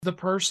the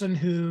person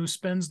who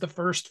spends the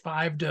first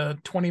 5 to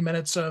 20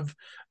 minutes of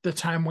the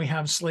time we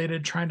have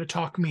slated trying to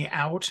talk me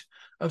out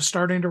of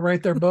starting to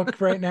write their book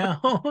right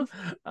now.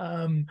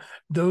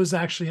 Those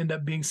actually end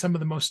up being some of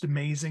the most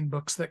amazing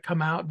books that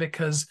come out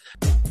because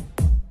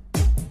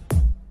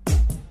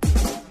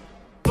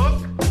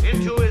look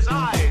into his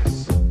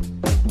eyes.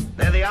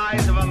 They're the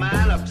eyes of a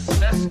man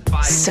obsessed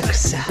by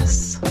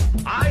success.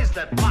 Eyes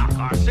that mock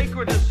our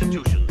sacred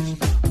institutions.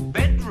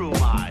 Bedroom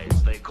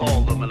eyes, they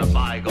call them in a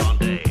bygone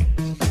day.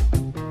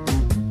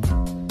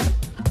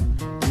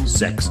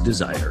 Sex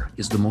desire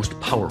is the most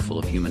powerful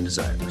of human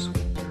desires.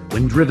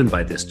 When driven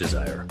by this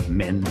desire,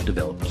 men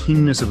develop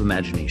keenness of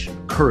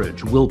imagination,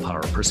 courage,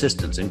 willpower,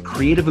 persistence, and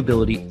creative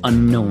ability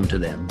unknown to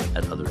them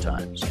at other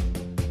times.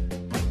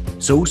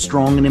 So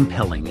strong and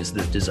impelling is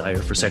the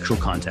desire for sexual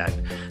contact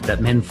that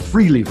men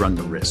freely run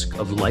the risk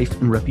of life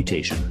and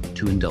reputation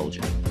to indulge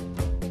in.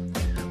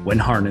 When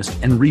harnessed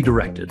and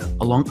redirected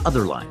along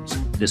other lines,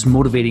 this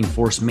motivating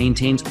force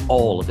maintains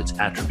all of its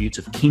attributes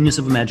of keenness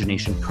of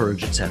imagination,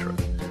 courage, etc.,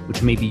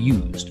 which may be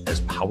used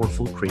as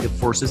powerful creative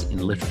forces in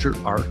literature,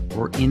 art,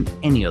 or in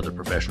any other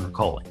profession or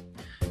calling,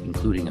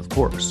 including, of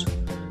course,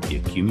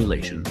 the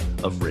accumulation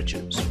of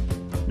riches.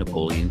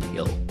 Napoleon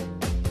Hill.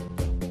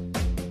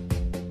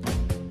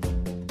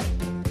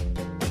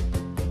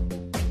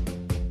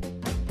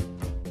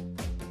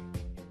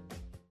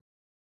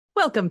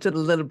 Welcome to the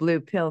Little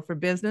Blue Pill for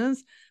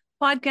Business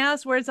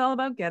podcast, where it's all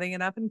about getting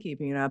it up and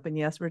keeping it up. And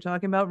yes, we're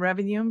talking about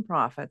revenue and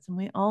profits. And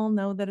we all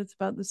know that it's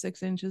about the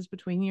 6 inches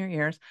between your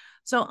ears.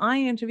 So I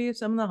interview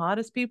some of the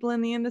hottest people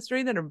in the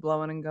industry that are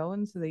blowing and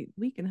going so that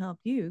we can help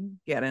you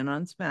get in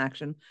on some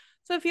action.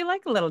 So if you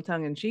like a little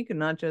tongue in cheek and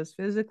not just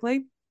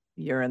physically,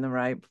 you're in the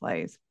right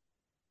place.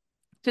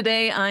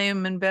 Today, I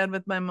am in bed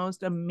with my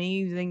most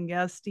amazing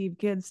guest, Steve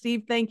Kidd.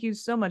 Steve, thank you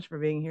so much for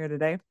being here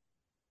today.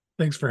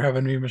 Thanks for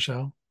having me,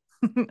 Michelle.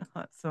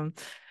 Awesome.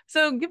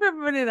 So give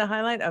everybody the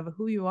highlight of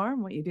who you are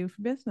and what you do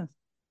for business.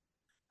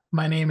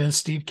 My name is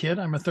Steve Kidd.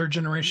 I'm a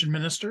third-generation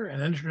minister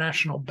and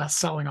international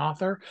best-selling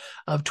author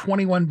of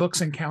 21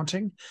 books and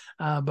counting.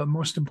 But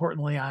most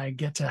importantly, I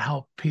get to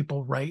help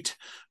people write,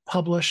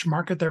 publish,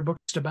 market their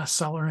books to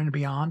bestseller and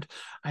beyond.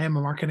 I am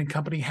a marketing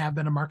company, have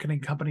been a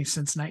marketing company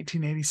since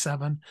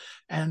 1987.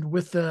 And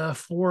with the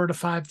 4,000 to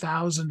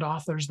 5,000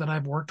 authors that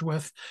I've worked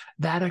with,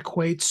 that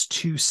equates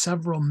to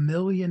several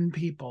million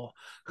people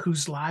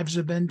whose lives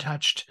have been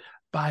touched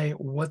by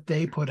what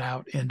they put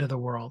out into the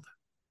world.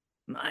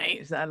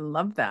 Nice. I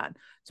love that.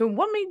 So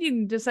what made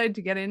you decide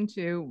to get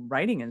into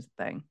writing as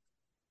a thing?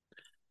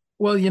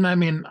 Well,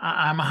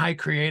 I'm a high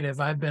creative.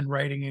 I've been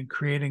writing and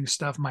creating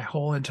stuff my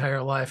whole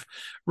entire life,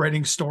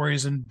 writing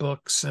stories and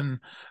books and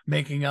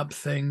making up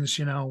things,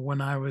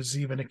 when I was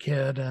even a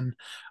kid. And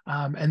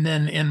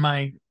then in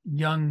my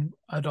young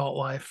adult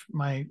life,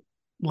 my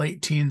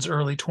late teens,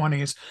 early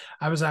 20s,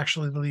 I was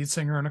actually the lead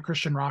singer in a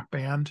Christian rock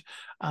band.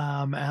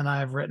 And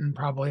I've written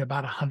probably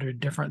about 100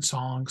 different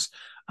songs.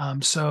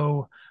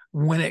 So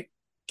when it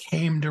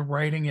came to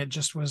writing, it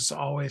just was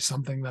always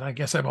something that I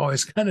guess I've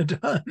always kind of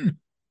done.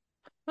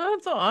 Oh,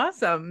 that's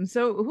awesome.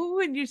 So who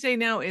would you say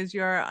now is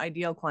your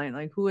ideal client?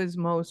 Like, who is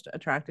most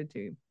attracted to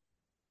you?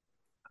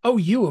 Oh,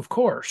 you, of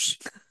course.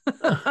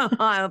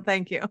 Oh,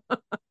 thank you.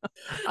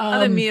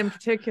 Other than me in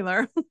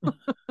particular.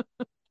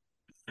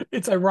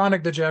 It's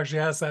ironic that you actually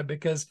asked that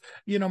because,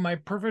 my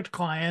perfect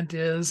client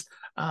is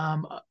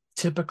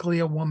typically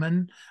a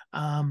woman.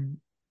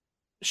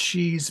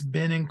 She's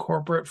been in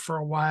corporate for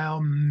a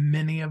while.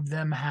 Many of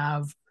them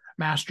have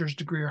master's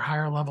degree or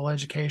higher level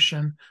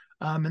education.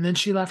 And then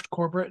she left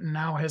corporate and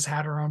now has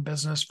had her own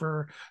business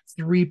for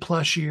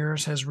 3+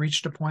 years, has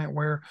reached a point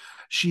where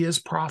she is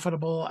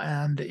profitable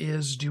and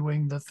is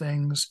doing the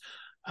things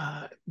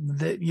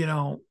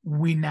that,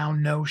 we now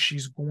know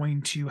she's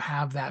going to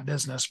have that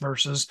business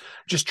versus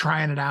just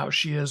trying it out.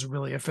 She is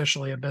really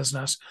officially a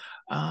business.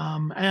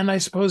 And I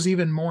suppose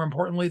even more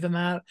importantly than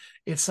that,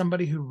 it's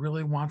somebody who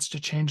really wants to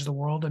change the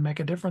world and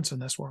make a difference in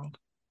this world.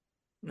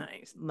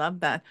 Nice. Love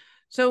that.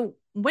 So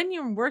when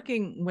you're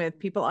working with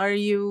people, are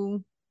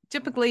you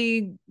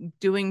typically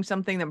doing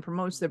something that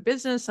promotes their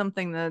business,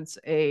 something that's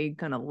a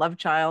kind of love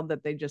child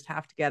that they just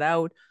have to get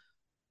out?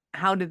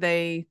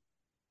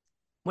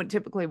 What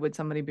typically would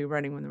somebody be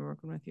writing when they're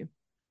working with you?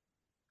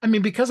 I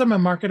mean, because I'm a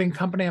marketing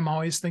company, I'm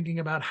always thinking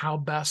about how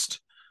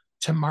best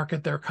to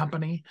market their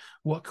company.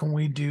 What can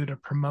we do to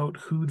promote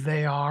who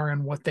they are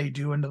and what they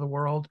do into the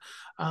world?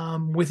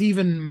 With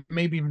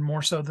maybe even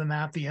more so than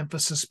that, the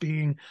emphasis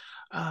being,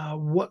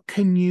 what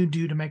can you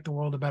do to make the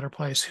world a better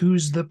place?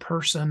 Who's the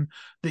person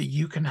that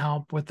you can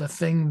help with the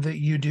thing that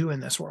you do in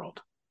this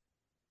world?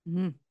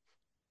 Mm-hmm.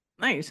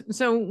 Nice.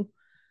 So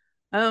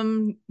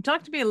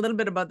talk to me a little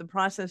bit about the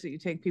process that you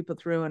take people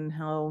through and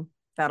how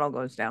that all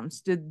goes down.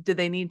 Do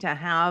they need to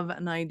have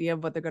an idea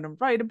of what they're going to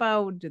write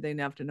about? Do they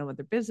have to know what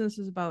their business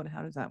is about?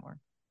 How does that work?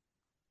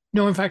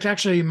 No, in fact,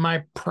 actually,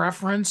 my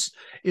preference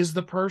is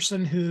the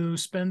person who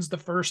spends the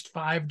first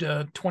 5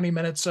 to 20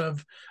 minutes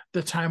of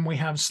the time we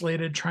have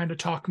slated trying to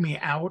talk me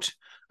out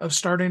of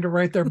starting to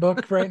write their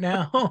book right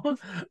now.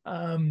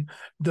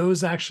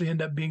 Those actually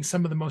end up being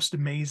some of the most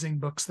amazing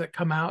books that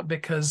come out,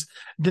 because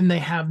then they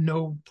have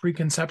no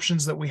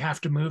preconceptions that we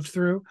have to move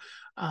through.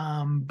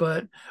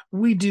 But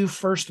we do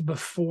first,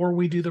 before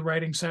we do the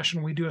writing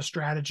session, we do a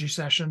strategy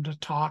session to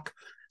talk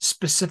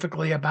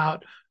specifically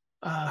about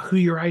who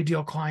your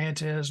ideal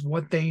client is,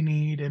 what they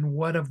need, and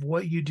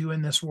what you do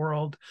in this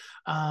world,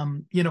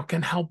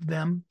 can help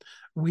them.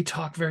 We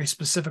talk very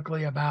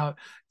specifically about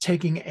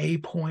taking a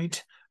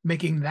point,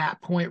 making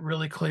that point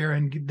really clear,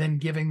 and then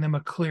giving them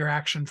a clear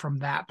action from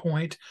that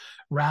point,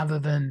 rather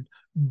than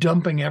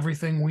dumping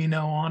everything we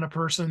know on a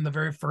person the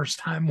very first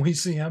time we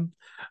see them.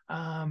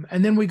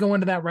 And then we go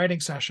into that writing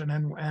session,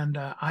 and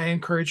I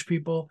encourage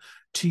people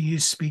to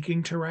use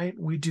speaking to write.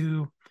 We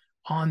do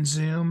on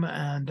Zoom,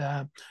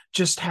 and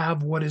just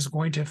have what is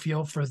going to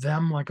feel for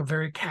them like a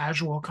very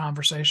casual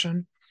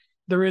conversation.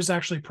 There is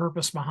actually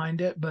purpose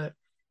behind it, but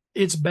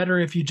it's better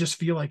if you just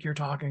feel like you're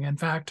talking. In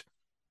fact,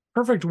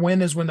 perfect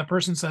win is when the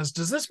person says,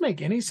 does this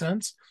make any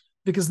sense?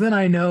 Because then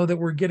I know that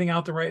we're getting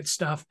out the right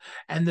stuff,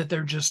 and that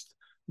they're just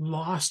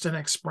lost in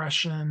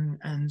expression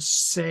and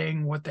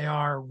saying what they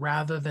are,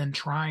 rather than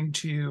trying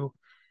to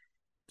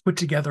put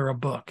together a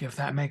book, if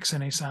that makes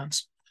any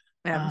sense.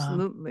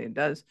 Absolutely, it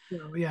does.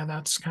 So yeah,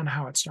 that's kind of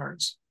how it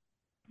starts.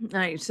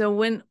 Nice. So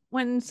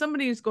when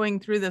somebody's going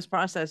through this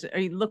process, are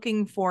you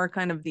looking for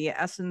kind of the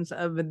essence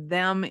of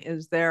them?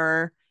 Is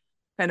there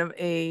kind of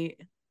I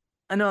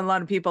know a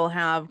lot of people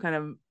have kind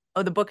of,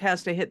 oh, the book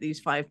has to hit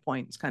these 5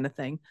 points kind of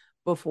thing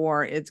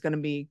before it's going to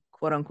be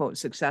quote unquote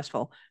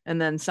successful.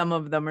 And then some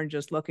of them are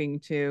just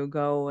looking to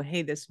go,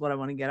 hey, this is what I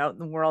want to get out in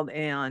the world.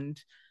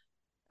 And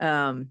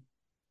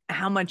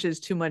how much is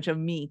too much of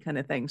me kind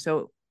of thing.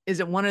 So is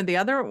it one or the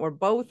other, or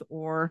both,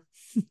 or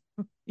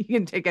you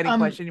can take any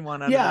question you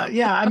want?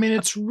 Yeah. I mean,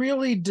 it's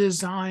really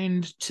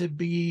designed to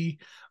be,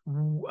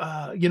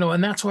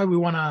 and that's why we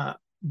want to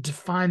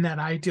define that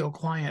ideal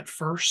client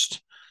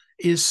first,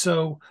 is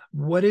so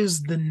what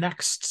is the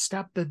next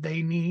step that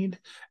they need,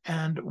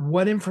 and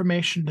what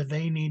information do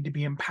they need to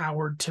be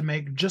empowered to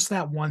make just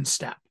that one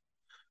step.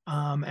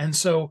 And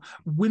so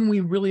when we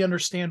really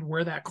understand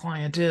where that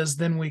client is,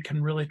 then we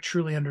can really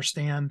truly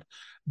understand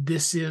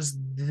this is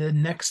the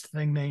next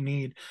thing they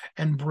need,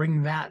 and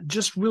bring that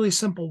just really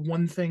simple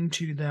one thing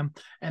to them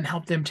and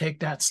help them take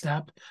that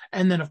step.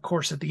 And then, of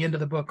course, at the end of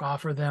the book,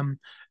 offer them,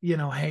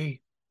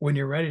 hey, when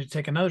you're ready to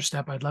take another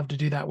step, I'd love to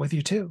do that with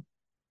you too.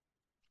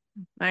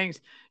 Thanks.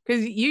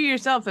 Because you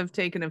yourself have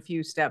taken a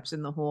few steps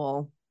in the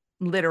whole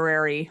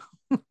literary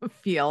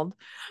field.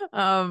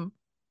 And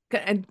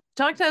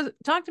talk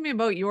to me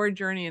about your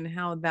journey and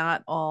how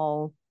that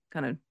all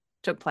kind of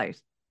took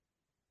place.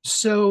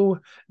 So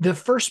the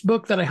first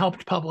book that I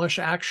helped publish,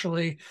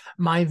 actually,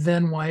 my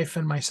then wife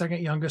and my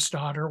second youngest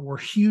daughter were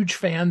huge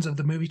fans of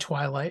the movie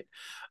Twilight.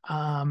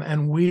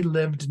 And we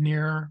lived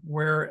near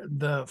where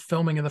the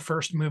filming of the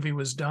first movie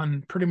was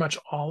done. Pretty much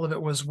all of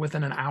it was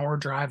within an hour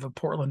drive of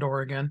Portland,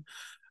 Oregon.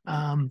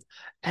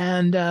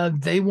 And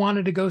they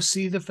wanted to go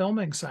see the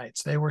filming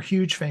sites. They were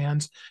huge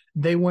fans.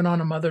 They went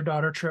on a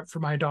mother-daughter trip for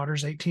my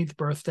daughter's 18th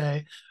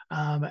birthday,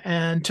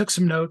 and took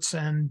some notes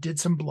and did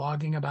some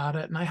blogging about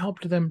it. And I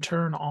helped them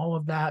turn all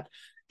of that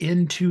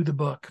into the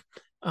book.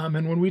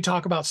 And when we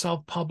talk about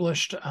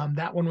self-published,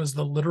 that one was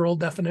the literal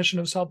definition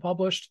of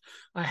self-published.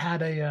 I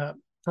had a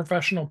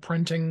professional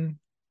printing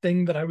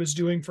thing that I was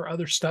doing for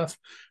other stuff,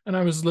 and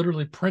I was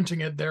literally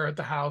printing it there at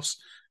the house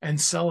and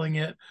selling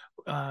it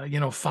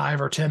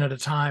 5 or 10 at a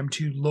time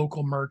to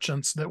local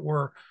merchants that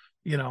were,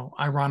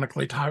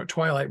 ironically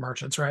Twilight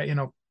merchants, right?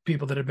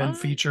 People that had been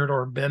featured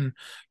or been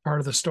part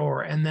of the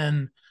store. And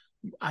then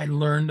I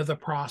learned the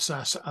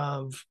process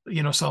of,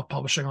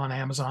 self-publishing on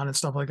Amazon and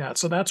stuff like that.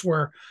 So that's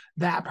where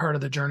that part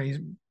of the journey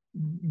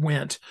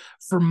went.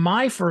 For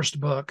my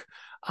first book,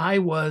 I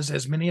was,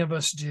 as many of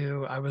us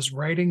do, I was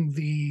writing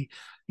the,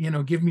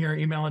 give me your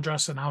email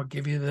address and I'll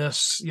give you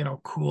this,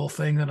 cool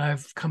thing that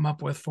I've come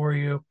up with for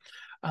you.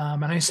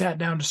 And I sat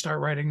down to start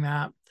writing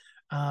that,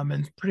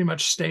 and pretty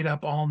much stayed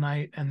up all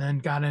night, and then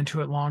got into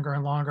it longer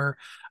and longer.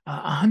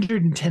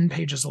 110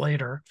 pages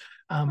later,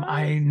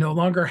 I no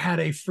longer had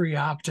a free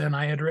opt-in.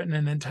 I had written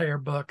an entire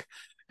book.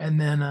 And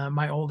then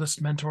my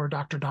oldest mentor,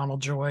 Dr.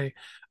 Donald Joy,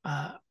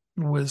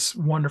 was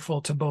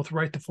wonderful to both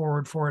write the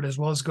foreword for it, as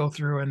well as go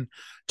through and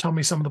tell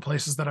me some of the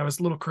places that I was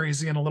a little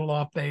crazy and a little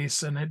off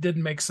base and it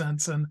didn't make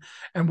sense. And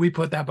we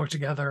put that book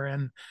together,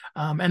 and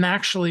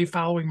actually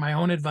following my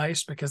own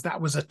advice, because that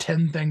was a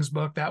 10 things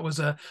book. That was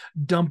a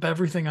dump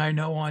everything I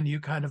know on you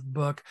kind of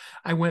book.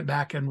 I went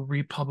back and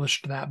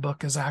republished that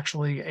book as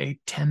actually a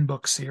 10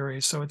 book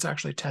series. So it's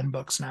actually 10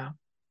 books now.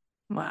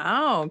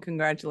 Wow.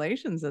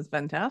 Congratulations. That's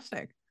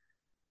fantastic.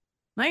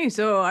 Nice.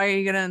 So are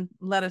you going to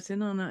let us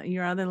in on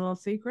your other little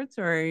secrets,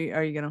 or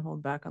are you going to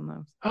hold back on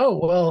those? Oh,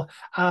 well,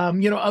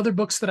 other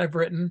books that I've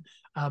written,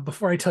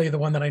 before I tell you the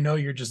one that I know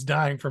you're just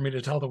dying for me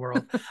to tell the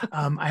world,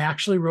 I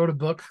actually wrote a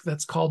book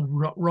that's called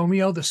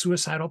Romeo, the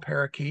Suicidal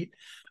Parakeet.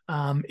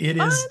 It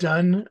is What?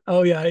 done.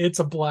 Oh yeah, it's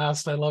a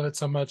blast. I love it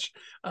so much.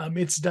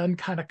 It's done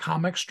kind of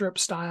comic strip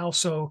style.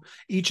 So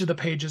each of the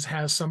pages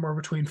has somewhere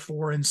between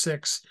 4 and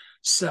 6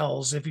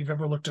 cells. If you've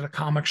ever looked at a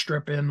comic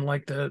strip in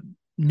like the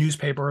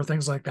newspaper or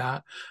things like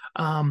that,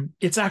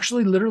 it's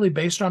actually literally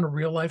based on a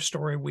real life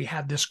story. We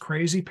had this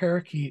crazy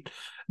parakeet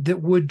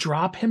that would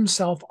drop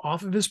himself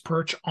off of his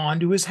perch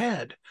onto his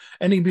head,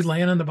 and he'd be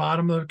laying on the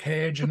bottom of the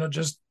cage, and it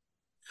just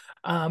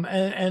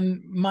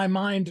and my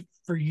mind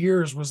for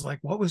years was like,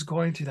 what was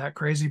going through that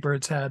crazy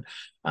bird's head?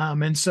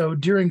 And so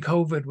during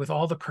COVID, with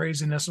all the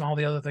craziness and all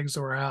the other things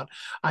that were out,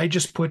 I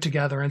just put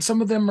together, and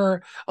some of them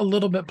are a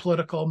little bit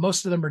political.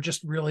 Most of them are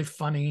just really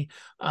funny,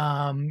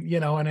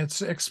 and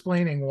it's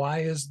explaining why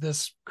is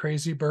this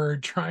crazy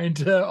bird trying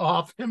to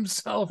off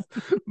himself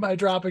by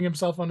dropping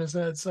himself on his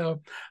head.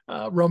 So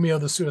Romeo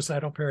the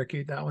Suicidal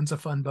Parakeet, that one's a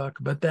fun book.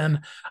 But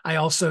then I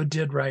also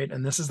did write,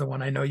 and this is the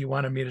one I know you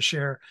wanted me to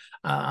share.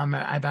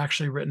 I've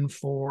actually written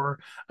 4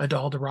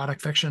 adult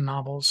erotic fiction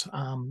novels.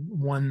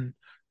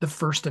 The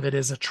first of it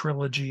is a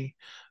trilogy,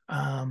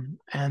 and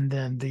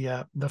then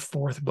the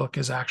 4th book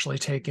is actually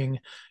taking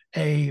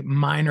a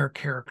minor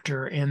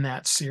character in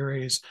that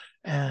series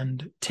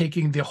and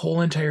taking the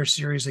whole entire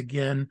series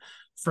again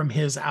from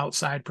his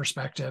outside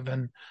perspective.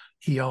 And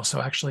he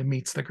also actually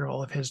meets the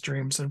girl of his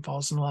dreams and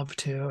falls in love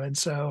too. And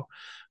so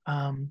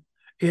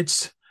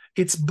it's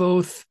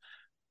both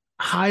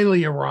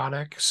highly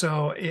erotic.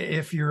 So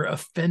if you're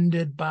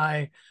offended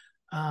by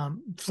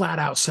flat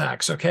out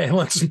sex, okay,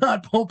 let's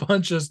not pull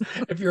punches.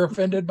 If you're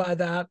offended by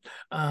that,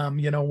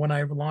 when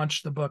I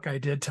launched the book, I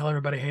did tell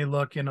everybody, hey,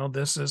 look,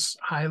 this is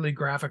highly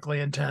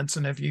graphically intense,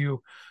 and if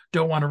you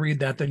don't want to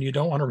read that, then you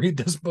don't want to read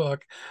this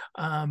book.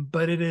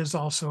 But it is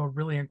also a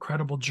really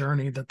incredible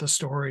journey that the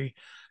story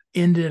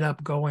ended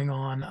up going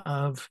on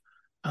of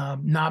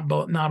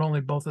not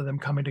only both of them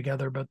coming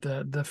together, but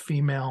the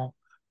female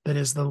that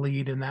is the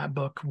lead in that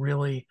book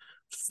really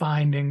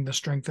finding the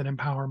strength and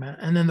empowerment.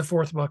 And then the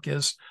 4th book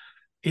is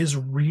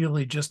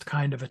really just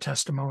kind of a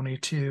testimony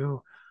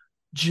to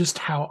just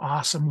how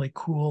awesomely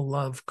cool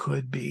love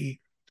could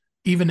be,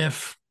 even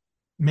if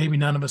maybe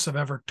none of us have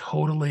ever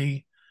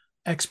totally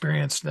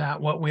experienced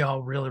that, what we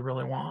all really,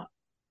 really want.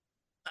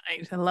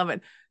 Nice. I love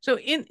it. So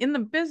in the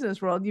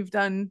business world, you've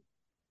done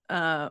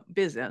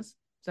business,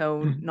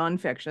 so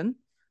nonfiction.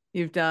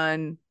 You've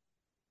done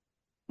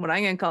what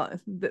I'm going to call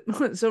it.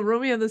 So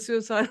Romeo the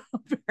Suicidal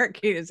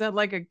Parakeet, is that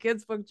like a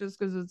kid's book just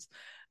because it's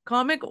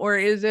comic, or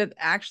is it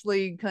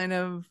actually kind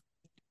of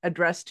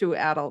addressed to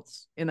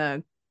adults in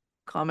a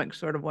comic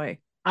sort of way?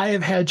 I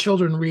have had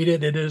children read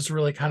it. It is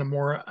really kind of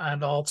more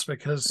adults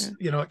because,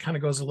 it kind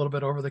of goes a little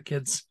bit over the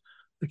kids'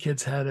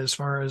 head as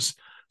far as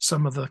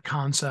some of the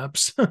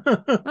concepts.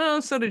 Oh,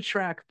 so did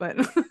Shrek, but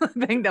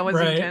I think that was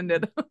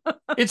intended.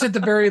 It's at the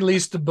very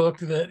least a book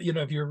that,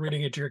 if you're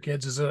reading it to your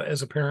kids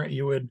as a parent,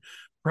 you would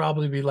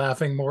probably be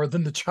laughing more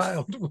than the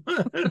child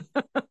would.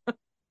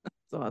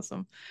 That's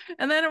awesome.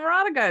 And then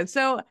erotica.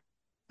 So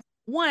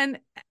one,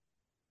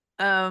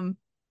 how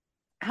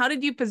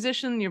did you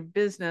position your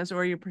business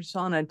or your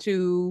persona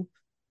to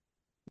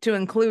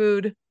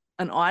include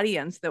an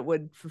audience that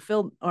would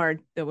fulfill, or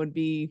that would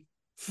be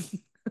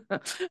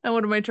and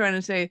what am I trying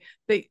to say?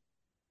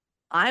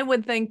 I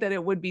would think that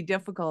it would be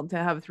difficult to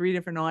have 3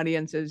 different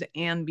audiences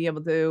and be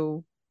able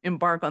to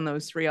embark on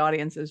those 3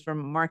 audiences from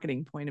a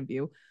marketing point of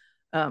view.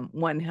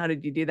 1, how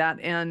did you do that?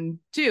 And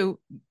 2,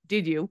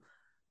 did you?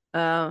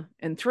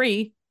 And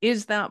 3,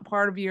 is that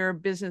part of your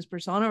business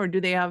persona, or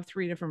do they have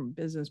 3 different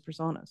business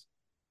personas?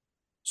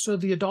 So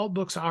the adult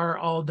books are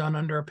all done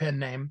under a pen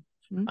name.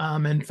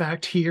 In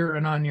fact, here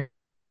and on your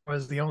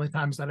was the only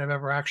times that I've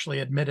ever actually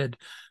admitted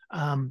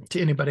to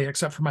anybody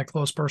except for my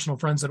close personal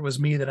friends that it was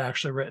me that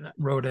actually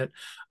wrote it.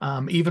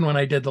 Even when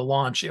I did the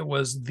launch, it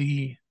was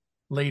the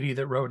lady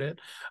that wrote it.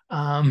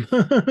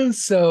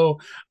 So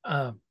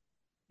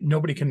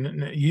nobody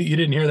can, you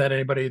didn't hear that,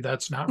 anybody,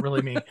 that's not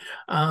really me.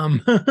 So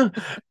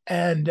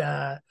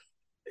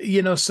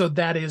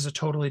that is a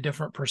totally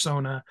different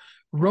persona.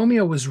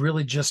 Romeo was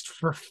really just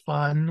for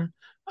fun.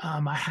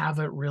 I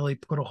haven't really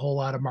put a whole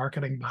lot of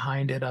marketing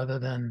behind it other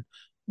than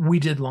we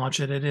did launch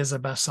it. It is a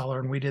bestseller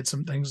and we did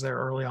some things there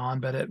early on,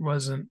 but it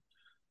was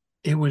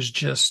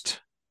just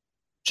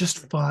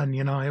fun.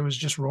 It was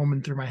just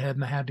roaming through my head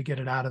and I had to get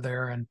it out of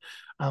there. And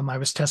I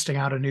was testing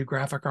out a new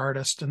graphic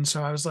artist. And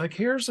so I was like,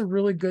 here's a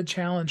really good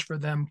challenge for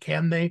them.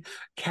 Can they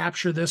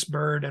capture this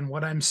bird and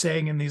what I'm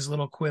saying in these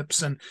little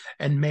quips and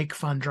make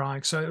fun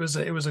drawings? So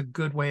it was a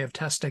good way of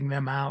testing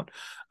them out.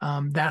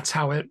 That's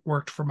how it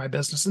worked for my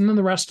business. And then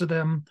the rest of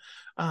them,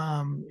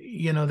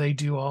 they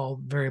do all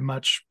very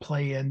much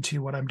play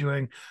into what I'm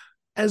doing,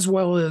 as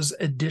well as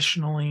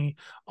additionally,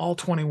 all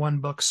 21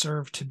 books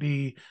serve to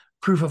be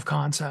proof of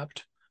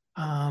concept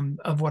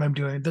of what I'm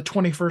doing. The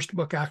 21st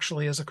book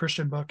actually is a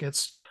Christian book.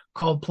 It's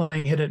called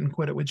Playing Hit It and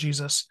Quit It with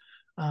Jesus.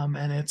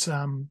 And it's,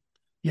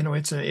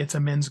 it's a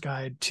men's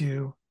guide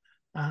too.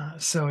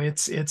 So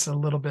it's a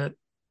little bit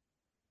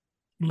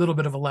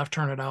of a left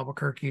turn at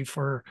Albuquerque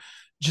for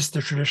just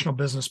the traditional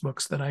business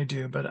books that I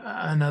do, but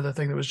another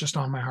thing that was just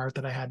on my heart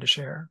that I had to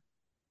share.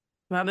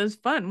 That is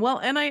fun. Well,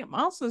 and I'm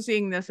also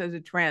seeing this as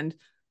a trend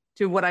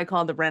to what I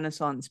call the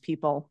Renaissance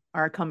people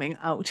are coming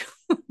out.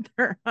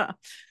 There's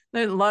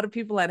a lot of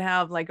people that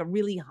have like a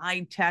really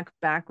high tech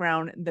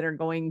background that are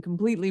going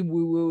completely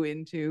woo woo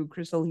into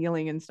crystal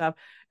healing and stuff.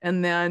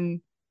 And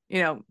then,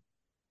 you know,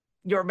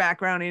 your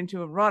background into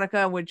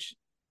erotica, which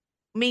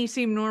may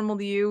seem normal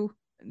to you.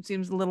 It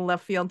seems a little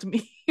left field to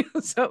me.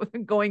 So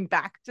going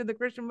back to the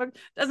Christian book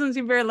doesn't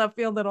seem very left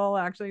field at all.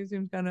 Actually, it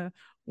seems kind of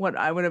what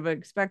I would have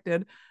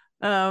expected.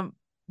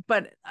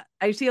 But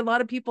I see a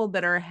lot of people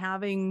that are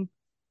having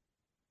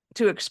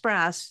to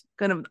express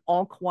kind of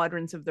all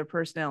quadrants of their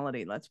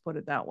personality. Let's put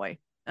it that way.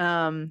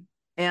 And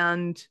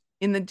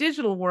in the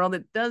digital world,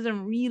 it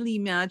doesn't really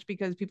match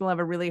because people have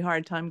a really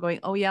hard time going,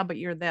 oh yeah, but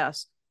you're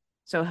this.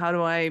 So how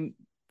do I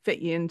fit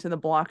you into the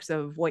blocks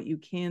of what you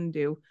can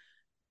do?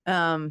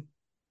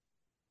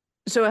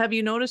 So have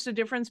you noticed a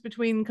difference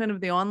between kind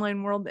of the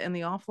online world and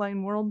the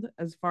offline world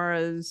as far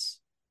as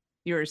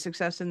your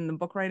success in the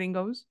book writing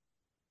goes?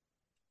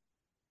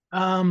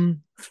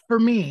 For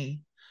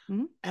me,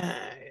 Mm-hmm.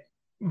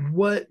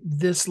 what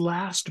this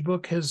last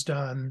book has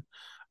done,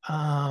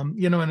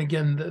 and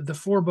again, the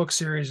 4-book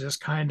series is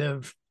kind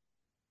of,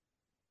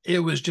 it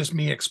was just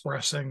me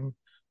expressing,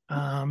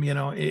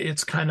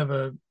 it's kind of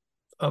a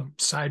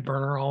side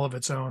burner all of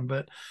its own.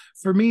 But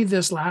for me,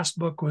 this last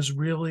book was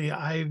really,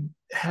 I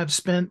have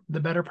spent the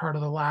better part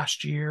of the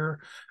last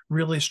year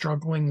really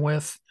struggling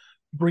with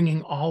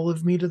bringing all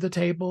of me to the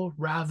table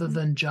rather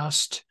than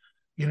just,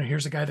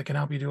 here's a guy that can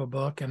help you do a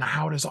book, and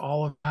how does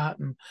all of that,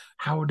 and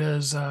how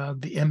does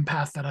the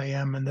empath that I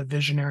am and the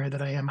visionary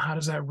that I am, how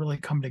does that really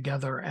come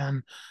together?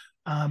 And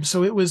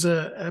so it was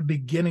a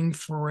beginning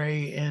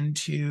foray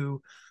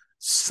into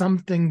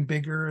something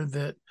bigger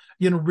that,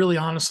 really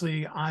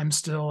honestly, I'm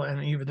still,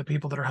 and even the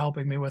people that are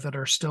helping me with it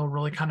are still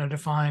really kind of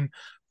define,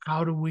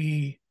 how do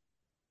we,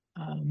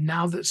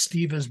 now that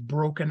Steve has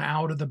broken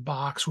out of the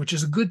box, which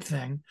is a good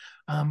thing,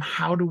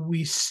 how do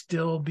we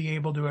still be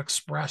able to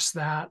express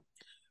that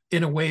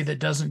in a way that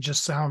doesn't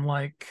just sound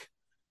like,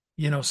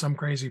 some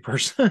crazy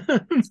person?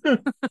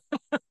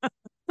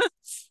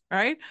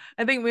 Right?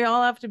 I think we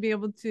all have to be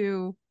able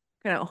to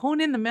kind of hone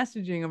in the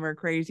messaging of our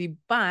crazy,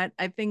 but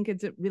I think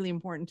it's really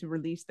important to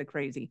release the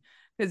crazy,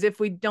 because if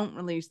we don't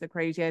release the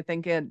crazy, I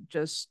think it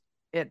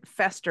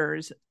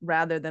festers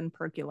rather than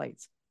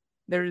percolates.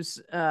 There's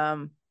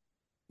and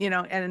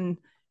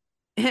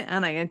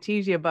I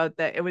tease you about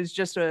that. It was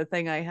just a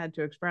thing I had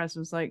to express. It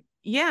was like,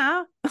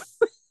 yeah,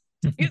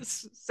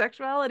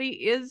 sexuality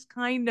is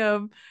kind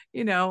of,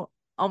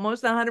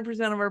 almost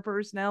 100% of our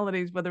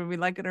personalities, whether we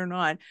like it or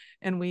not.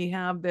 And we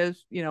have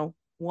this,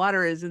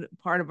 water is a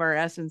part of our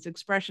essence,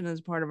 expression is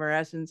part of our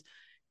essence.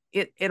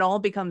 It all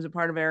becomes a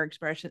part of our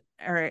expression,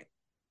 our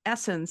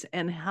essence.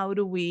 And how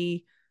do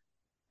we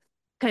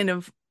kind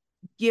of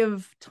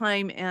give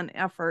time and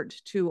effort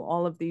to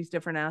all of these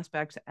different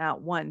aspects at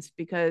once?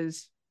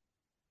 Because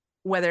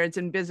whether it's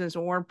in business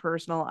or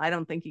personal, I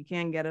don't think you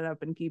can get it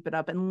up and keep it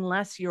up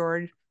unless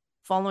you're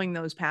following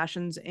those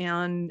passions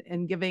and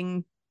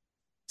giving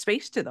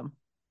space to them.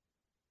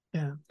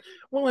 Yeah.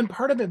 Well, and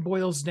part of it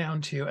boils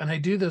down to, and I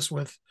do this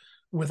with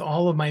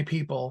all of my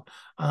people,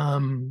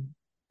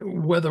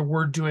 whether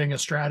we're doing a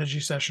strategy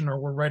session or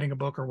we're writing a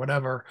book or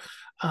whatever,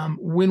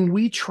 when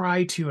we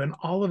try to, and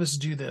all of us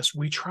do this,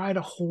 we try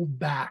to hold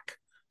back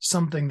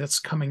something that's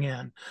coming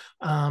in.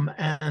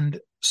 And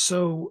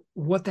so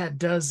what that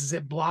does is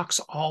it blocks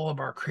all of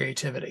our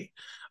creativity.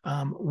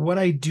 What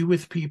I do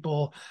with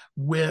people,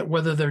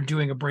 whether they're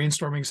doing a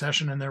brainstorming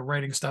session and they're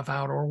writing stuff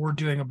out, or we're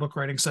doing a book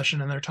writing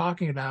session and they're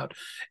talking about,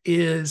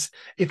 is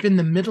if in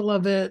the middle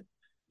of it,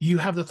 you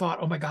have the thought,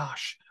 oh my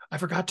gosh, I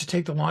forgot to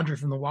take the laundry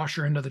from the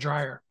washer into the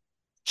dryer.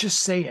 Just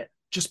say it.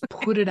 Just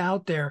put it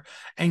out there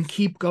and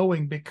keep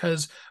going,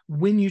 because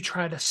when you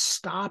try to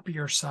stop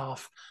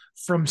yourself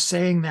from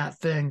saying that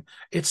thing,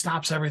 it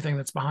stops everything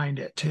that's behind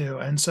it too.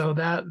 And so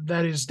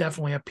that is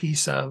definitely a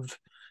piece of,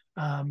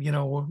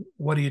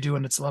 what do you do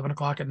when it's 11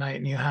 o'clock at night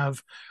and you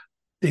have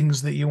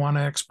things that you want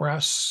to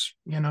express?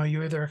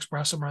 You either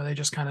express them or they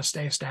just kind of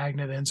stay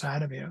stagnant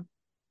inside of you.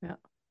 Yeah.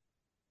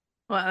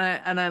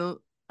 Well,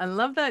 I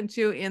love that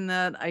too, in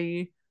that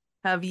I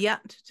have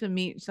yet to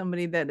meet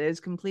somebody that is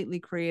completely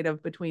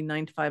creative between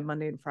 9 to 5,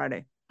 Monday to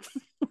Friday.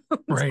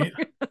 Right.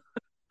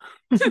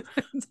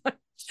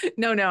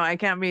 No, I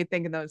can't be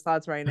thinking those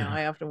thoughts right now.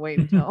 I have to wait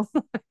until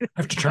I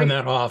have to turn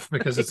that off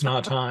because it's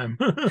not time.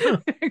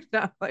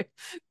 Exactly.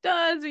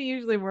 Doesn't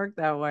usually work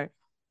that way.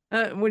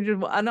 Which is,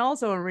 and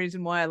also a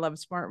reason why I love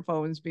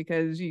smartphones,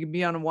 because you can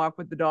be on a walk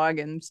with the dog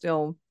and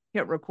still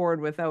hit record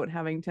without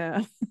having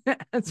to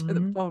answer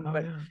the phone. Oh,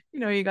 but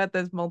yeah. You got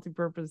this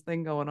multi-purpose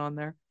thing going on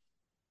there.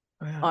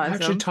 Oh, yeah. Awesome. I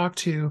actually talked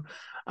to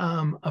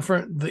a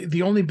friend,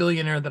 the only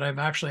billionaire that I've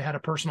actually had a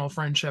personal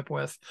friendship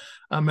with,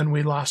 and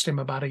we lost him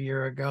about a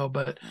year ago.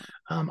 But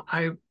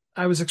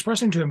I was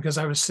expressing to him, because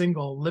I was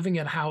single, living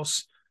at a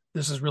house.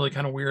 This is really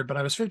kind of weird, but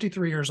I was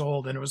 53 years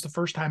old, and it was the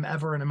first time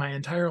ever in my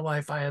entire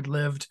life I had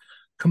lived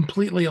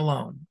completely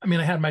alone. I mean,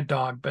 I had my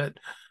dog, but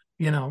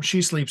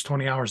She sleeps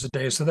 20 hours a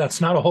day, so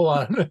that's not a whole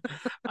lot.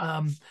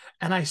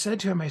 And I said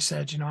to him, I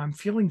said, I'm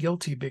feeling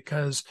guilty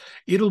because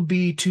it'll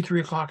be 2,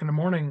 3 o'clock in the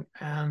morning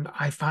and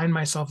I find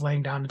myself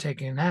laying down and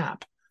taking a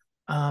nap.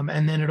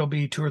 And then it'll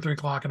be 2 or 3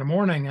 o'clock in the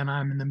morning and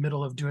I'm in the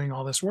middle of doing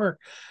all this work.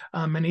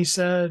 And he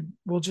said,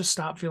 well, just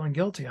stop feeling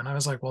guilty. And I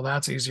was like, well,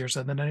 that's easier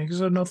said than done. He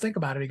goes, oh, no, think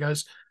about it. He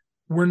goes,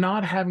 we're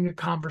not having a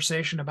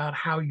conversation about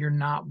how you're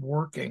not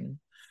working.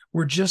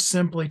 We're just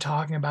simply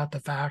talking about the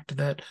fact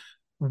that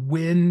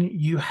when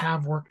you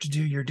have work to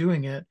do, you're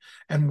doing it.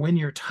 And when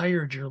you're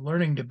tired, you're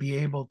learning to be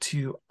able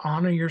to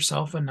honor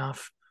yourself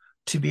enough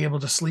to be able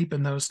to sleep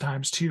in those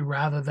times too,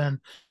 rather than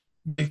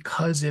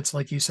because it's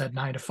like you said,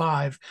 9 to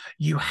 5,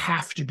 you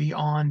have to be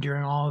on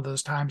during all of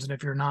those times. And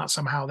if you're not,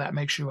 somehow that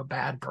makes you a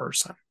bad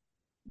person.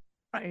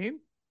 Right.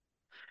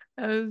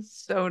 That is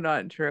so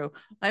not true.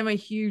 I'm a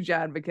huge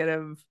advocate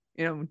of,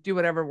 do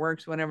whatever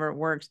works whenever it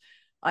works.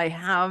 I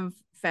have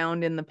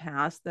found in the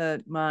past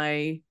that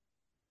my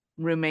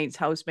roommates,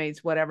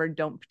 housemates, whatever,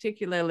 don't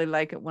particularly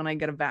like it when I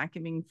get a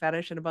vacuuming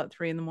fetish at about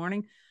 3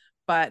 a.m.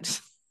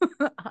 But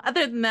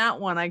other than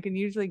that one, I can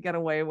usually get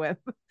away with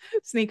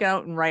sneak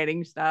out and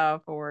writing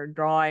stuff or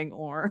drawing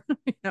or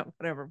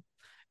whatever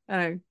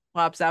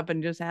pops up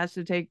and just has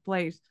to take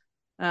place.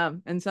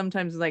 And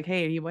sometimes it's like,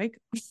 hey, are you awake?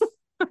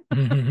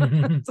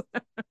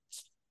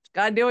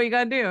 Gotta do what you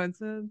gotta do.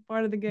 It's a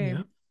part of the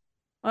game.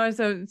 Yeah.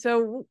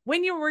 So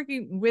when you're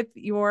working with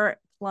your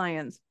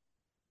clients,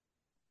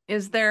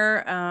 is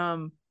there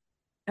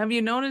have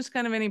you noticed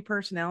kind of any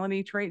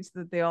personality traits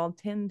that they all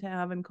tend to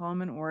have in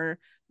common, or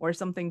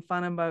something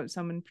fun about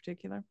some in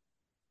particular?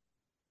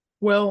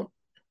 Well,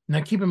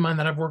 now keep in mind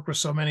that I've worked with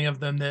so many of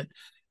them that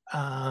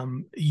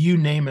you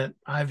name it,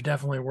 I've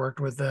definitely worked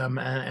with them,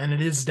 and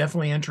it is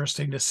definitely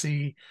interesting to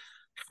see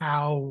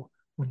how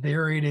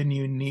varied and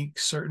unique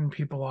certain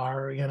people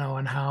are,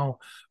 and how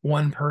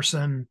one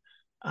person,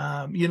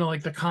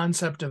 like the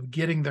concept of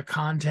getting the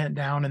content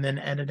down and then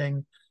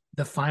editing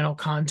the final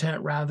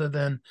content rather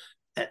than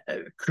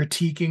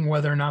critiquing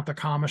whether or not the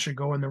comma should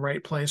go in the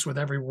right place with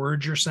every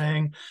word you're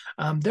saying.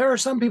 There are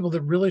some people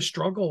that really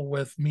struggle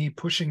with me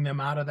pushing them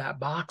out of that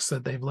box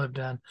that they've lived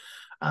in.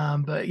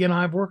 But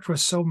I've worked with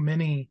so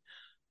many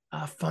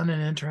fun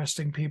and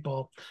interesting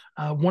people.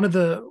 One of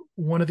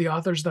the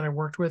authors that I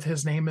worked with,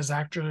 his name is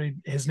Dr.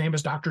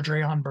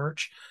 Dreyon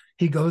Birch.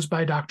 He goes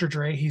by Dr.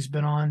 Dre. He's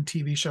been on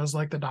TV shows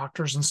like The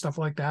Doctors and stuff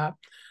like that.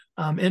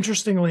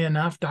 Interestingly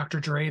enough,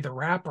 Dr. Dre, the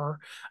rapper,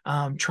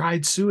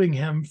 tried suing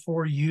him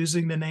for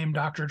using the name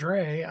Dr.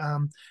 Dre.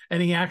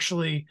 And he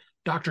actually,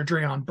 Dr.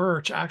 Dreyon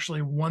Birch,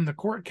 actually won the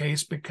court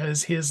case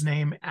because his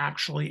name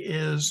actually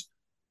is,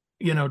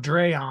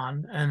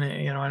 Dreyon,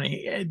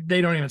 and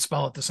they don't even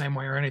spell it the same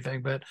way or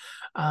anything. But,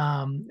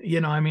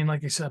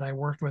 like I said, I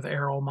worked with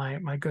Errol,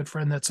 my good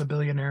friend that's a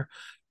billionaire,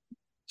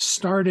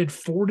 started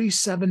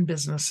 47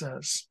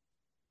 businesses.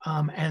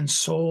 And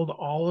sold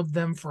all of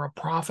them for a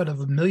profit of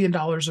 $1 million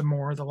or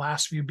more, the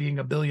last few being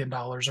 $1 billion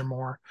or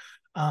more,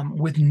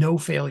 with no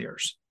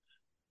failures.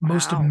 Wow.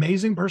 Most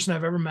amazing person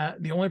I've ever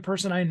met. The only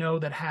person I know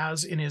that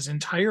has in his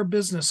entire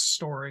business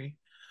story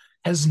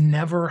has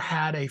never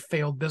had a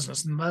failed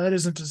business. And that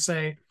isn't to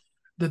say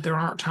that there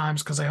aren't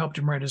times, because I helped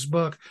him write his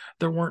book,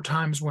 there weren't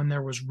times when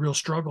there was real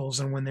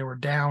struggles and when they were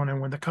down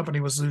and when the company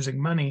was losing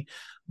money,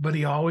 but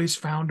he always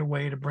found a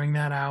way to bring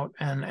that out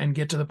and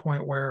get to the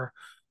point where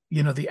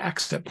the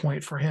exit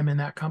point for him in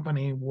that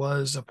company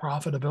was a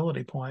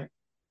profitability point.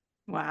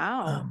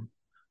 Wow.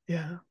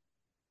 Yeah.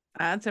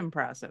 That's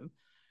impressive.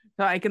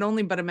 So I can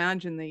only but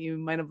imagine that you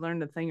might have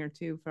learned a thing or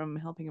two from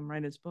helping him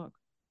write his book.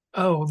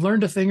 Oh,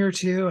 learned a thing or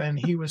two. And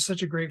he was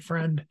such a great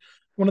friend.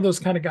 One of those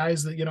kind of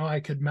guys that, I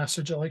could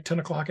message at like 10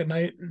 o'clock at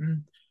night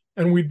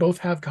and we'd both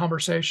have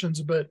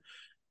conversations, but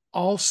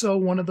also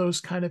one of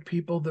those kind of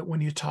people that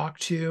when you talk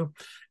to,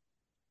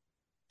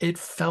 it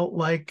felt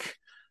like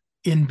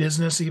in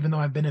business, even though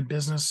I've been in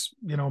business,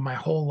 my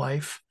whole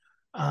life.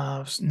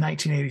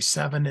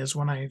 1987 is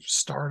when I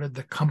started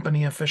the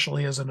company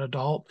officially as an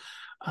adult.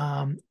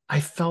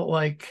 I felt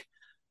like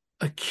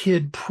a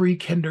kid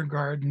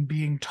pre-kindergarten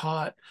being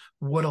taught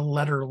what a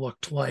letter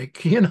looked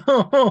like,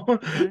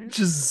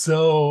 just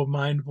so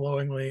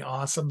mind-blowingly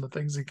awesome, the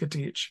things he could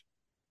teach.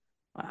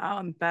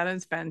 Wow, that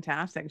is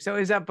fantastic. So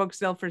is that book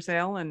still for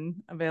sale and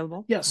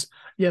available? Yes.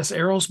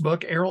 Errol's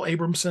book, Errol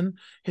Abramson,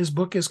 his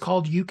book is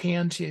called You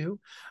Can Too.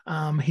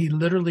 He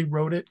literally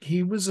wrote it.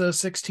 He was a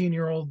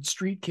 16-year-old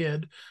street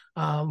kid,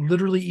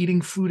 literally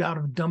eating food out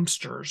of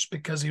dumpsters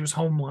because he was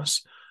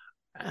homeless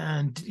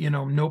and,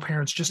 no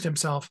parents, just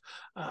himself,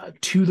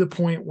 to the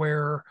point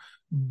where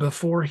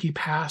before he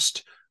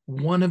passed,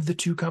 one of the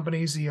 2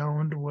 companies he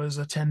owned was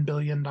a $10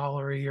 billion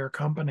a year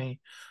company.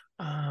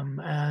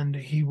 And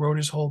he wrote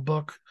his whole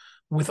book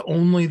with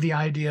only the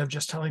idea of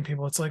just telling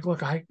people, it's like,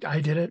 look, I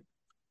did it.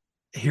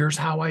 Here's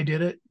how I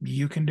did it.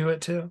 You can do it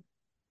too.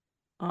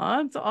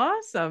 Oh, that's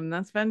awesome.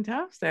 That's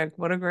fantastic.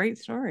 What a great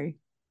story.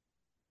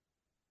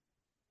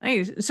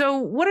 Nice. So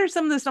what are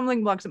some of the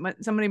stumbling blocks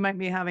that somebody might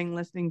be having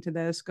listening to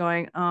this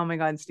going, oh my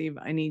God, Steve,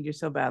 I need you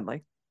so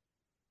badly?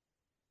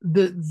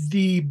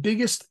 The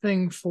biggest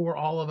thing for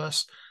all of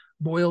us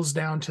boils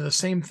down to the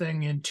same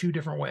thing in two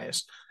different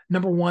ways.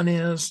 Number one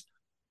is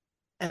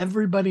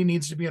everybody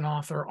needs to be an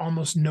author.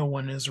 Almost no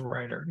one is a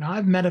writer. Now,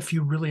 I've met a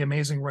few really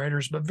amazing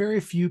writers, but very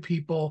few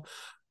people,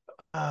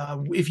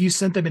 if you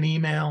sent them an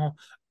email,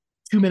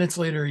 2 minutes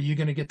later, you're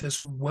going to get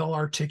this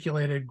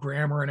well-articulated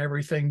grammar and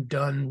everything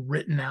done,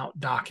 written out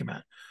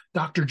document.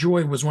 Dr.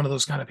 Joy was one of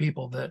those kind of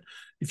people that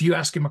if you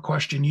ask him a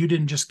question, you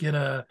didn't just get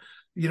a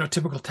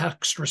typical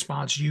text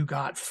response. You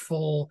got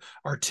full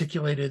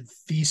articulated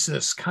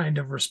thesis kind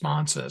of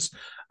responses.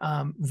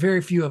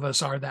 Very few of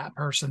us are that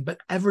person, but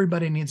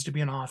everybody needs to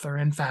be an author.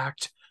 In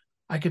fact,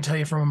 I can tell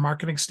you from a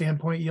marketing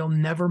standpoint, you'll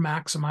never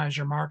maximize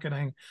your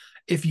marketing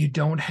if you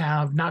don't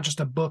have not just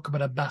a book,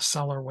 but a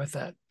bestseller with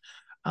it.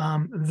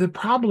 The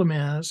problem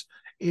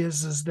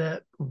is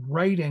that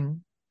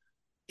writing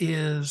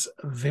is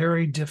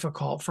very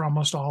difficult for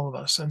almost all of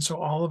us. And so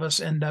all of us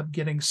end up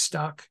getting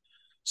stuck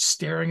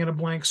staring at a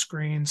blank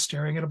screen,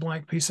 staring at a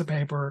blank piece of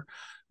paper,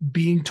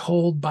 being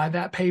told by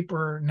that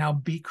paper, now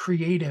be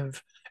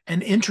creative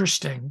and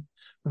interesting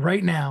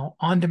right now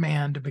on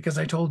demand because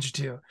I told you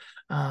to.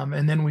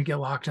 And then we get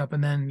locked up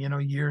and then,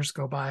 years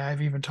go by.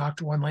 I've even talked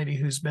to one lady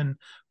who's been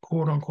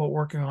quote unquote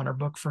working on her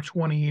book for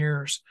 20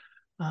 years.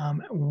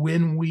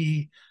 When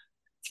we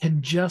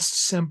can just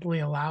simply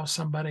allow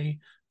somebody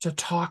to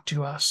talk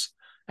to us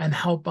and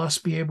help us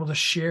be able to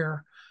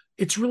share,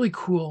 it's really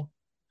cool.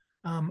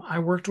 I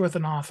worked with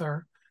an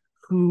author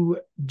who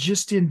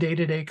just in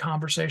day-to-day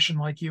conversation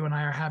like you and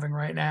I are having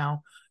right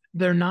now,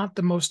 they're not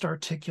the most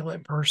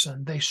articulate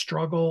person. They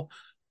struggle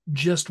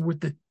just with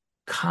the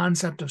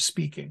concept of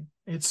speaking.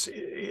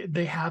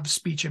 They have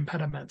speech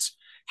impediments.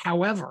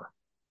 However,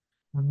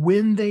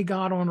 when they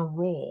got on a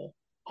roll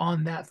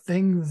on that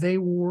thing they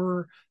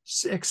were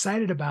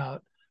excited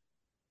about,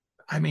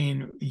 I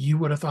mean, you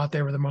would have thought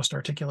they were the most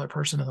articulate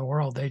person in the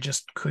world. They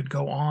just could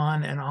go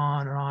on and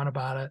on and on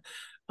about it.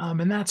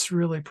 And that's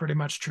really pretty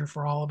much true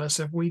for all of us.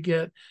 If we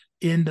get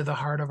into the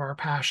heart of our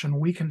passion,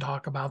 we can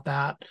talk about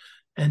that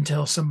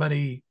until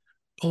somebody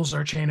pulls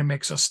our chain and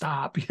makes us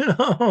stop,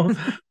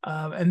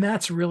 and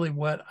that's really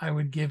what I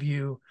would give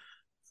you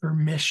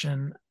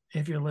permission,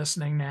 if you're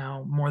listening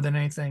now, more than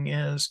anything,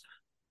 is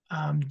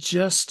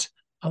just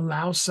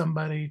allow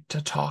somebody to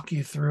talk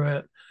you through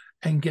it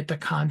and get the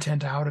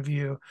content out of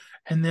you,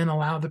 and then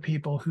allow the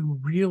people who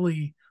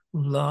really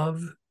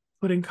love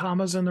putting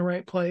commas in the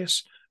right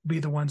place be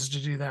the ones to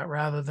do that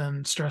rather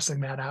than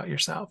stressing that out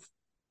yourself.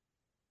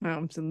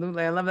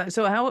 Absolutely. I love that.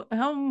 So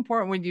how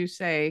important would you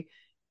say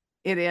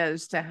it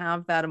is to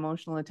have that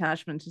emotional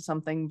attachment to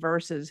something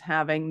versus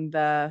having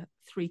the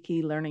 3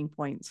 key learning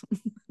points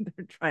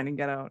they're trying to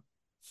get out?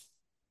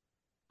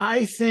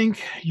 I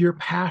think your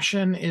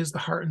passion is the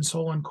heart and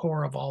soul and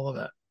core of all of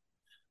it.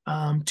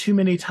 Too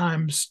many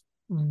times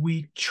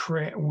we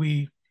try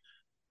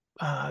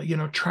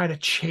to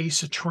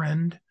chase a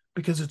trend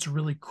because it's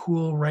really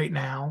cool right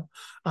now.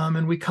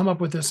 And we come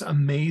up with this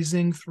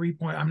amazing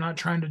 3-point. I'm not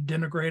trying to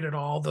denigrate at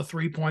all the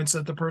 3 points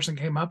that the person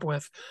came up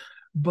with,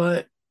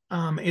 but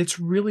it's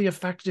really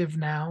effective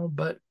now.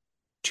 But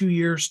 2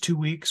 years, 2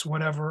 weeks,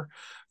 whatever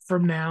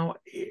from now,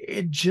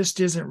 it just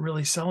isn't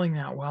really selling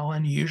that well.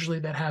 And usually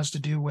that has to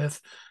do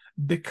with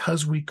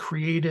because we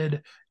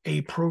created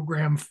a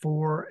program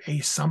for a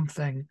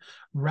something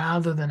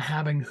rather than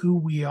having who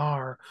we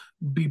are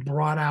be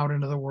brought out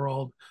into the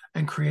world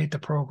and create the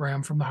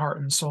program from the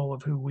heart and soul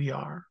of who we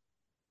are.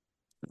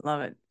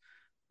 Love it.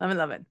 Love it.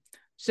 Love it.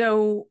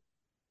 So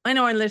I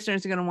know our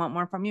listeners are going to want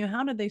more from you.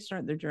 How did they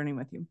start their journey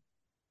with you?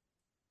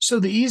 So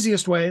the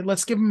easiest way,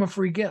 let's give them a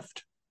free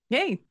gift.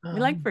 Yay. We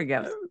like free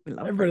gifts.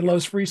 Everybody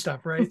loves free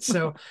stuff, right?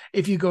 So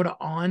if you go to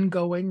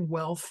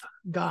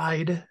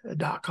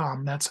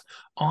ongoingwealthguide.com, that's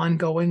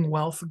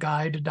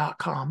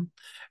ongoingwealthguide.com.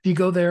 If you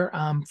go there,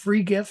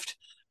 free gift,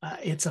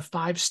 it's a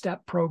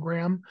 5-step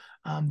program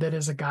that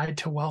is a guide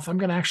to wealth. I'm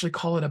going to actually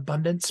call it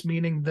abundance,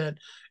 meaning that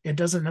it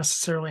doesn't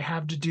necessarily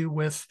have to do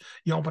with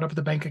you open up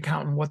the bank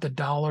account and what the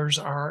dollars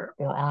are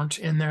or aren't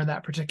in there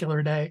that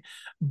particular day,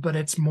 but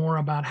it's more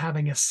about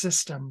having a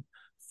system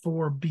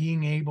for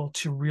being able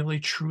to really,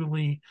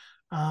 truly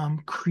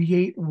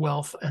create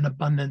wealth and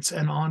abundance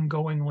and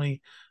ongoingly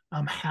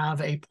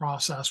have a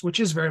process, which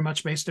is very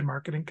much based in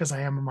marketing because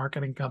I am a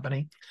marketing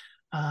company.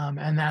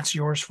 And that's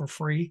yours for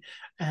free.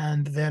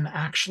 And then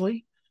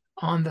actually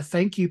on the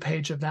thank you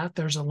page of that,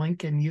 there's a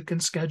link and you can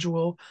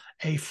schedule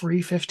a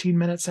free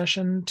 15-minute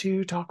session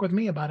to talk with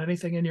me about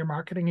anything in your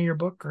marketing or your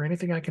book or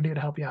anything I can do to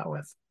help you out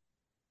with.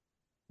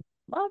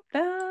 Love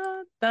that.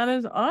 That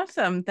is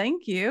awesome.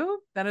 Thank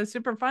you. That is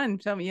super fun.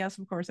 So yes,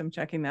 of course, I'm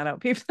checking that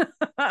out, people.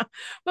 But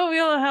we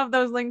will have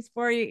those links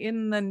for you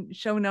in the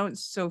show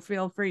notes. So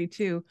feel free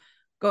to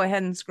go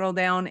ahead and scroll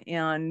down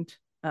and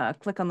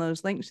click on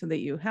those links so that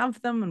you have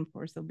them. And of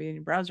course, they'll be in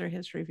your browser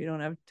history. If you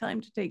don't have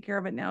time to take care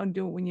of it now,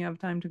 do it when you have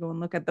time to go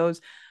and look at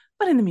those.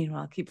 But in the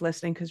meanwhile, keep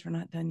listening because we're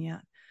not done yet.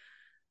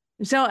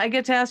 So I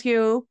get to ask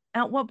you,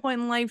 at what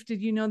point in life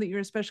did you know that you're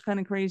especially kind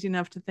of crazy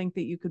enough to think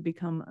that you could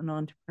become an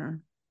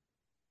entrepreneur?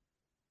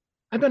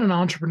 I've been an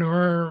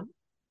entrepreneur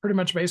pretty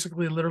much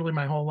basically literally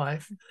my whole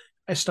life.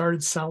 I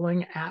started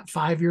selling at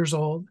 5 years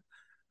old.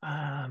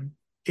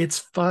 It's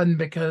fun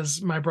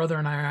because my brother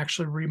and I are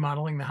actually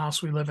remodeling the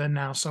house we live in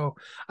now. So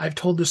I've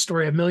told this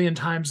story a million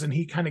times, and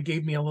he kind of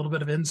gave me a little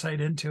bit of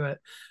insight into it.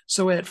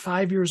 So at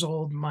 5 years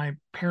old, my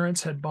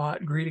parents had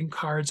bought greeting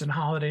cards and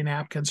holiday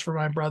napkins for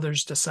my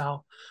brothers to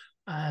sell.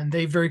 And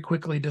they very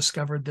quickly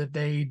discovered that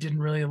they didn't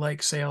really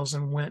like sales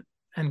and went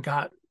and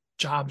got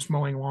jobs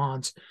mowing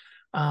lawns.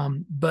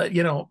 But,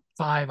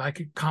 5, I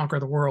could conquer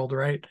the world,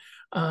 right?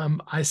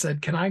 I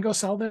said, can I go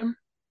sell them?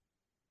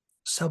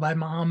 So my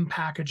mom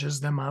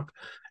packages them up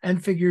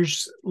and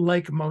figures,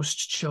 like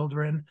most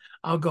children,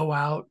 I'll go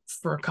out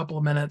for a couple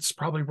of minutes,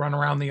 probably run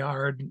around the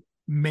yard.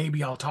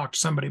 Maybe I'll talk to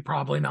somebody,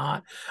 probably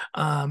not,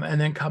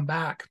 and then come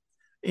back.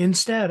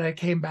 Instead, I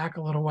came back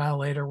a little while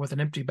later with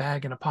an empty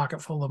bag and a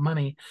pocket full of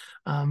money,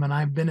 and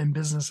I've been in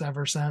business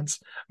ever since.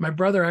 My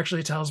brother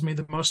actually tells me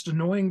the most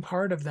annoying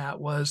part of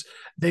that was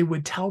they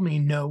would tell me,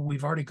 no,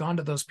 we've already gone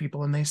to those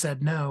people, and they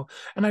said no.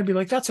 And I'd be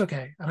like, that's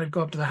okay. And I'd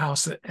go up to the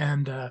house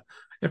and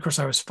of course,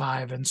 I was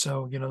 5, and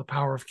so the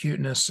power of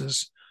cuteness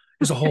is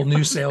a whole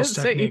new sales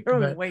So technique.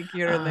 you're way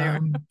cuter there.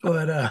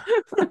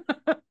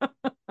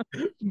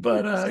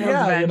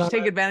 Yeah,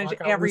 take advantage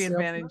of every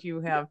advantage you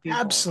have, people.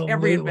 Absolutely,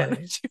 every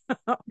advantage.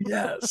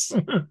 Yes.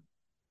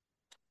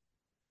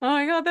 Oh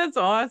my God, that's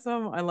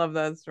awesome! I love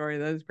that story.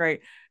 That is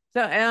great. So,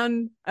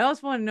 and I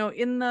also want to know,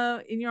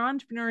 in your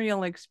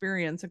entrepreneurial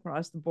experience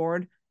across the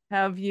board,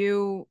 have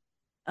you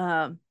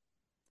had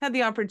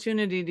the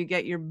opportunity to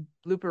get your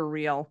blooper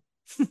reel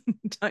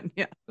done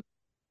yet?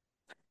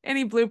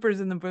 Any bloopers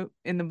in the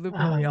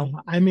blooper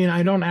reel? I mean,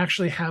 I don't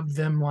actually have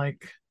them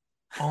like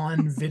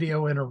on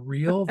video in a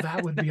reel.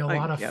 That would be a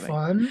lot of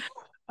fun.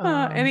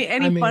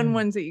 Any fun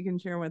ones that you can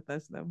share with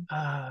us, though?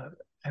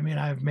 I mean,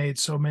 I've made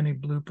so many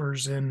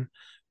bloopers in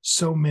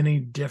so many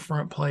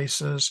different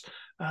places.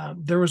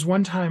 There was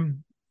one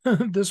time,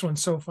 this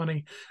one's so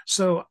funny.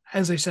 So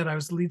as I said, I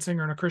was the lead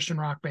singer in a Christian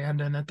rock band.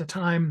 And at the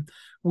time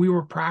we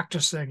were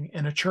practicing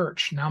in a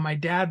church. Now my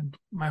dad,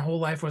 my whole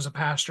life, was a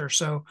pastor.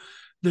 So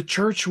the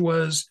church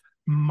was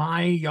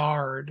my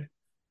yard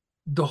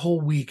the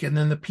whole week. And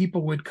then the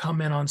people would come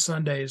in on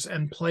Sundays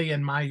and play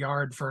in my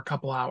yard for a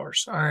couple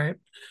hours. All right.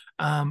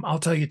 I'll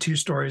tell you 2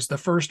 stories. The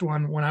first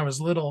one, when I was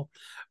little,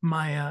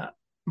 my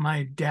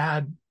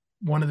dad,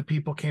 one of the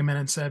people came in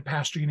and said,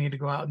 Pastor, you need to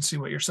go out and see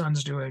what your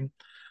son's doing.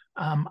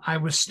 I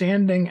was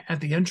standing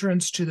at the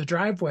entrance to the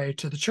driveway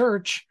to the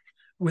church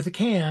with a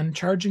can,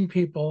 charging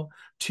people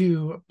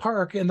to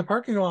park in the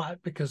parking lot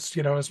because,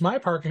 it's my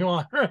parking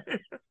lot, right?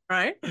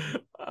 Right.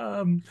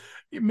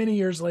 Many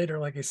years later,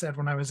 like I said,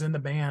 when I was in the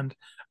band,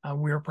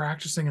 we were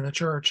practicing in the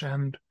church,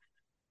 and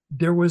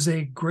there was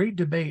a great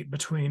debate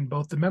between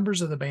both the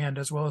members of the band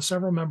as well as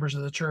several members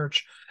of the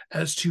church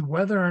as to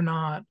whether or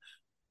not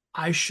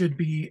I should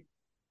be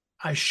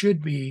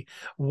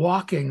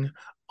walking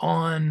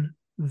on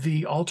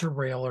the altar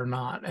rail or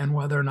not, and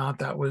whether or not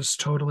that was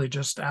totally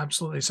just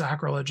absolutely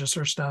sacrilegious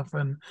or stuff.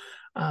 And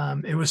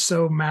it was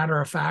so matter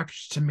of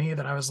fact to me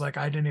that I was like,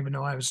 I didn't even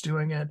know I was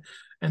doing it.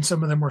 And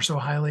some of them were so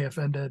highly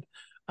offended.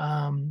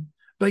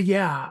 But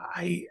yeah,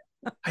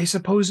 I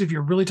suppose if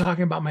you're really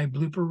talking about my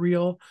blooper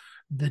reel,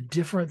 the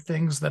different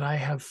things that I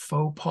have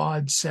faux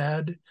pod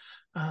said,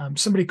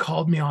 somebody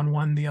called me on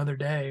one the other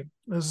day.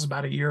 This is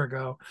about a year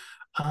ago.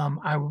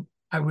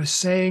 I was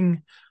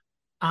saying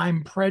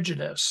I'm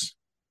prejudiced.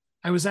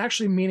 I was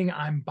actually meaning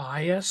I'm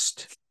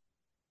biased.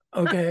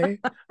 Okay.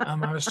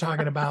 I was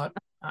talking about,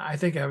 I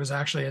think I was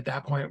actually at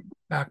that point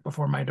back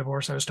before my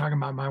divorce, I was talking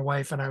about my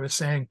wife, and I was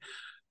saying,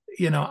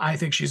 I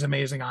think she's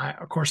amazing.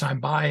 Of course I'm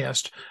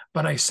biased,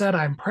 but I said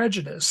I'm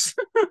prejudiced.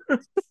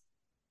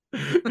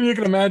 You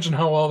can imagine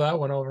how well that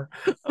went over.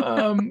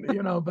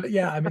 But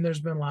yeah, I mean, there's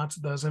been lots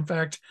of those. In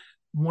fact,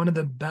 one of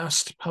the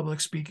best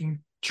public speaking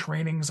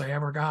trainings I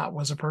ever got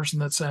was a person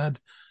that said,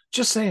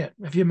 just say it.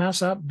 If you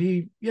mess up,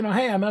 hey,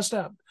 I messed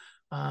up.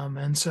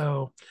 And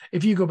so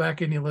if you go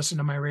back and you listen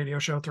to my radio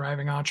show,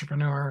 Thriving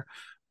Entrepreneur,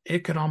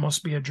 it could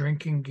almost be a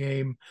drinking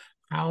game.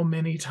 How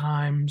many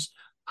times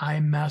I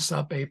mess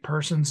up a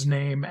person's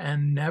name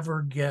and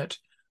never get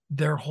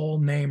their whole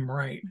name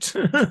right.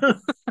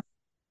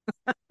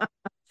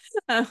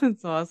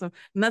 That's awesome.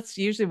 And that's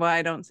usually why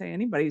I don't say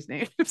anybody's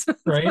names.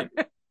 Right.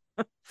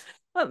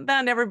 Well,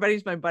 not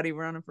everybody's my buddy.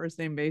 We're on a first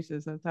name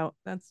basis. That's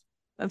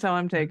how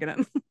I'm taking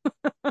it.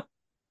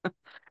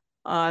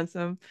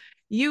 Awesome.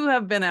 You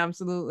have been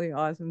absolutely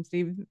awesome,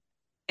 Steve.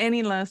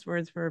 Any last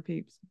words for our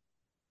peeps?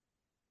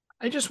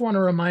 I just want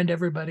to remind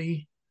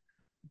everybody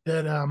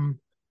that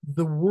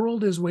the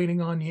world is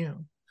waiting on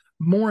you.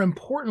 More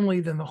importantly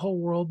than the whole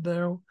world,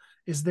 though,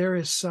 is there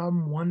is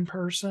some one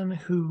person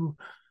who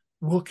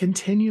will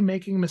continue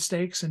making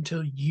mistakes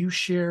until you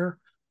share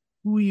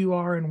who you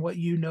are and what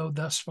you know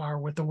thus far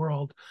with the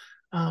world.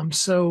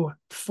 So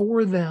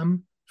for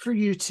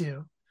you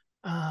to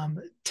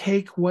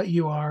take what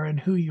you are and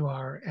who you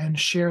are and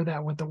share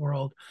that with the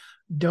world.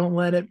 Don't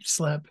let it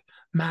slip.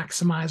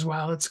 Maximize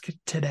while it's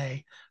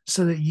today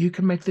so that you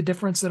can make the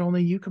difference that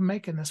only you can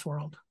make in this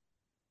world.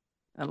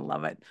 I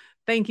love it.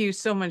 Thank you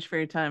so much for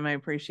your time. I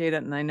appreciate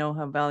it. And I know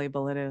how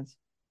valuable it is.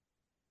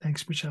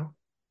 Thanks, Michelle.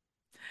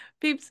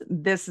 Peeps,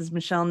 this is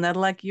Michelle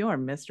Nedelec, your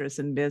mistress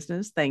in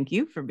business. Thank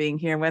you for being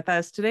here with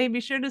us today. Be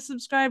sure to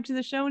subscribe to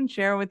the show and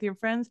share it with your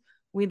friends.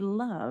 We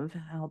love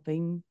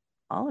helping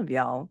all of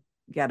y'all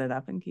get it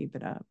up and keep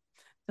it up.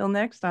 Till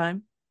next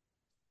time.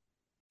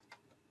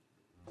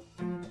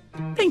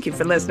 Thank you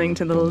for listening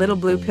to the Little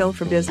Blue Pill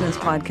for Business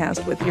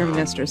podcast with your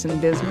mistress in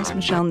business,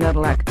 Michelle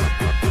Nedelec.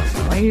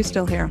 Why are you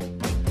still here?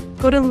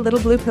 Go to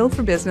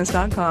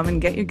littlebluepillforbusiness.com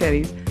and get your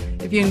goodies.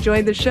 If you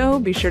enjoyed the show,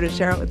 be sure to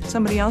share it with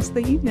somebody else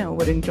that you know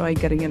would enjoy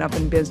getting it up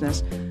in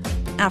business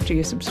after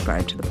you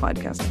subscribe to the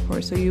podcast, of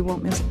course, so you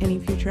won't miss any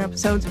future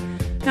episodes.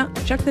 Now,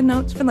 check the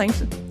notes for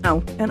links.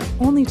 Oh, and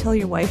only tell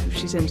your wife if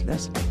she's into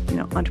this,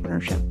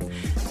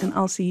 entrepreneurship. And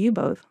I'll see you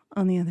both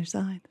on the other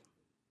side.